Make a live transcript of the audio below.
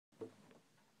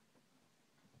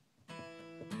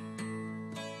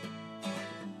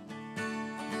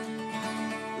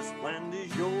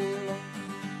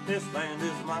This land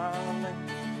is my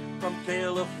land. From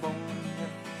California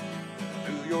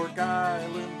to New York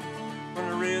Island, from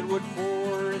the redwood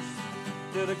forest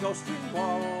to the Gulf Stream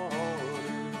waters.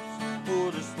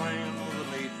 Oh, this land was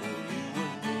made for you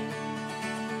and me.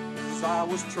 As I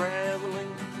was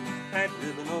traveling that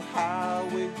ribbon of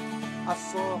highway, I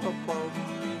saw above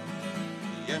me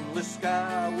the endless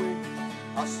skyway.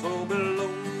 I saw below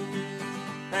me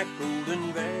that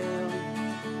golden valley.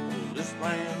 Oh, this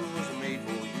land was made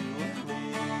for you and me.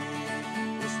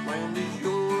 This land is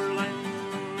your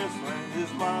land, this land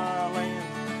is my land.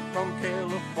 From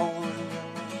California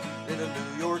to the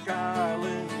New York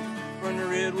Island, from the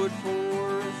redwood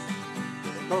forest to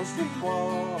the Gulf Stream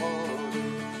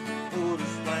waters. Oh,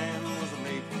 this land was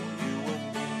made for you and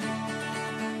me.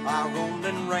 I roamed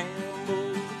and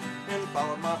rambled and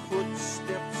followed my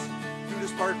footsteps through the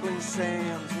sparkling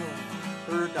sands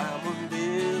of her diamond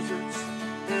deserts.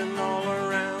 And all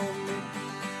around me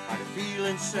I could feel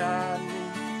inside me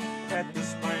that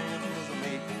this land was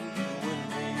made for you and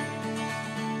me.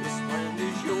 This land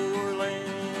is your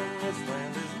land, this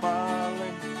land is my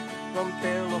land. From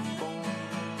California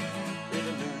to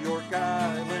the New York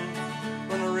Island,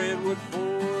 from the redwood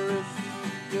forest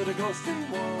to the Gulf Stream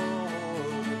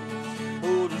waters.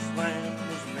 Oh, this land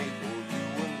was made for you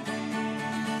and me.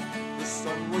 The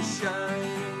sun was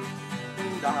shining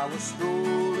and I was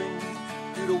strolling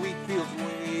through the wheat fields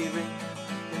waving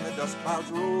and the dust clouds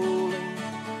rolling.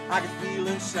 I could feel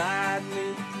inside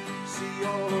me, see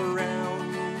all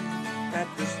around me, that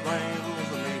this land was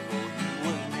made for you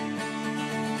and me.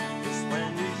 This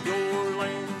land is your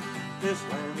land, this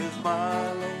land is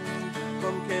my land.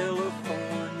 From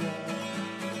California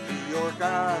to New York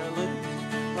Island,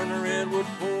 from the redwood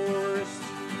forest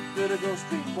to the Gulf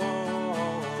Stream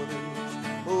waters.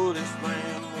 Oh, this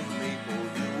land was made for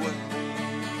you and me.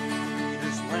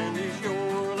 This land is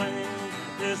your land,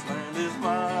 this land is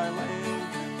my land.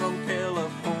 From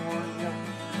California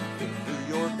to New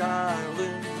York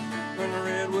Island, from the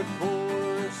redwood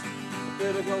forest to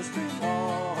the Gulf Stream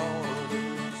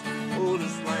waters. Oh,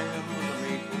 this land was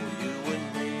made for you and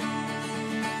me.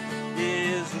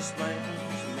 Yes, this land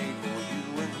was made for you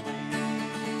and me.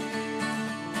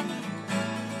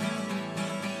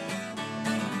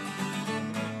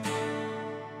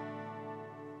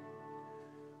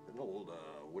 An old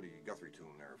Woody Guthrie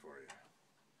tune there for you.